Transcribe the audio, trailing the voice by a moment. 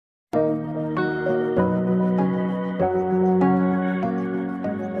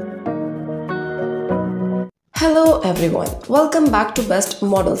everyone, welcome back to Best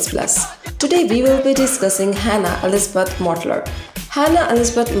Models Plus. Today we will be discussing Hannah Elizabeth Motler. Hannah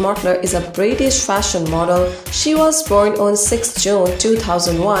Elizabeth Motler is a British fashion model. She was born on 6 June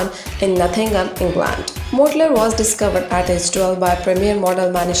 2001 in Nottingham, England. Motler was discovered at age 12 by Premier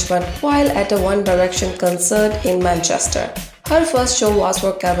Model Management while at a One Direction concert in Manchester. Her first show was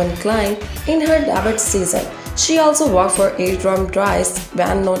for Calvin Klein in her debut season. She also worked for Adrian Dries,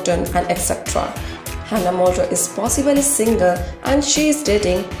 Van Noten, and etc. Hannah Motler is possibly single and she is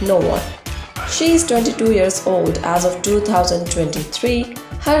dating no one. She is 22 years old as of 2023.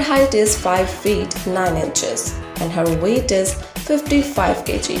 Her height is 5 feet 9 inches and her weight is 55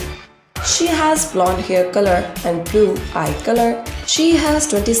 kg. She has blonde hair color and blue eye color. She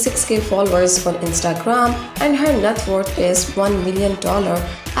has 26k followers on Instagram and her net worth is $1 million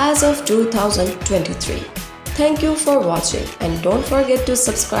as of 2023. Thank you for watching and don't forget to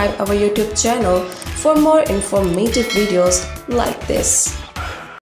subscribe our YouTube channel for more informative videos like this.